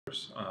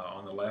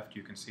On the left,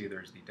 you can see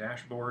there's the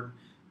dashboard,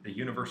 the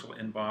universal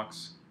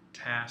inbox,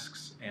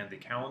 tasks, and the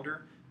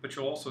calendar. But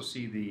you'll also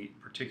see the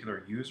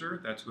particular user,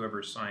 that's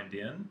whoever signed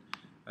in.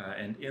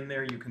 And in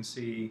there you can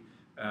see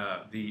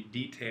the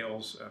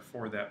details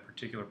for that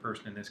particular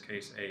person, in this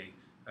case a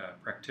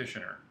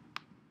practitioner.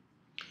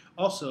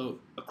 Also,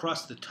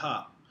 across the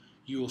top,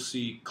 you will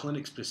see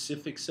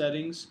clinic-specific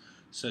settings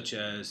such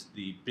as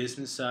the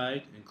business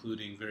side,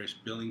 including various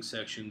billing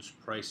sections,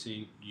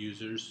 pricing,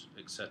 users,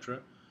 etc.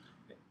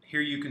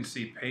 Here you can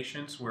see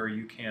patients, where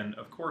you can,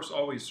 of course,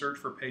 always search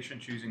for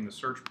patients using the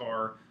search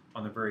bar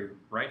on the very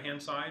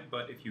right-hand side,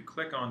 but if you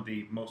click on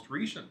the most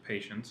recent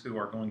patients who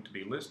are going to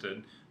be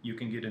listed, you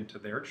can get into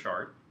their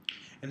chart.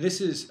 And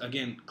this is,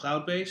 again,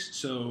 cloud-based,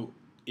 so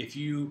if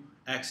you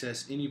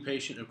access any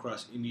patient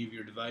across any of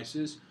your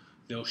devices,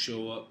 they'll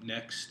show up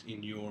next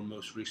in your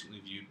most recently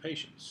viewed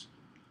patients.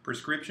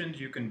 Prescriptions,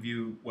 you can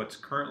view what's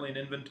currently in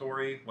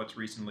inventory, what's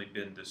recently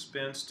been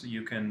dispensed.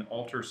 You can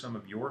alter some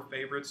of your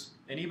favorites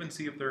and even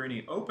see if there are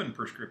any open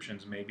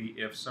prescriptions. Maybe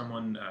if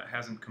someone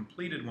hasn't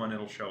completed one,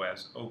 it'll show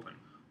as open.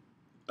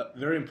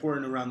 Very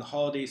important around the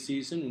holiday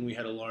season when we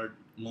had a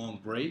long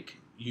break.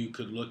 You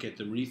could look at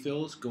the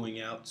refills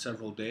going out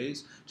several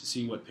days to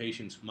see what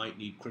patients might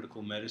need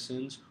critical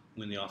medicines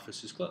when the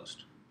office is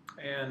closed.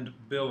 And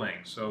billing,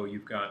 so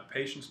you've got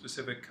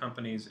patient-specific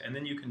companies, and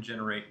then you can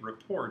generate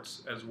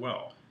reports as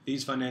well.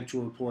 These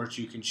financial reports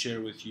you can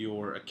share with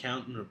your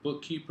accountant or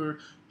bookkeeper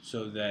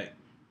so that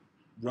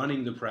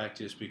running the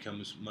practice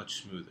becomes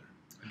much smoother.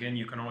 Again,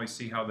 you can always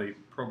see how the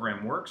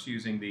program works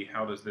using the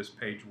How Does This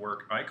Page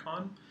Work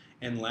icon.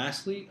 And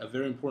lastly, a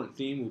very important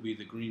theme will be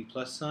the green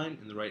plus sign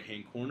in the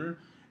right-hand corner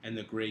and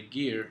the gray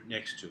gear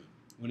next to it.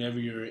 Whenever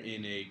you're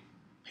in a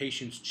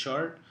patient's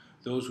chart,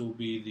 those will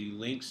be the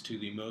links to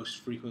the most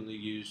frequently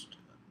used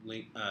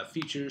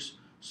features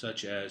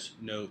such as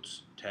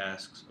notes,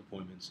 tasks,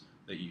 appointments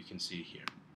that you can see here.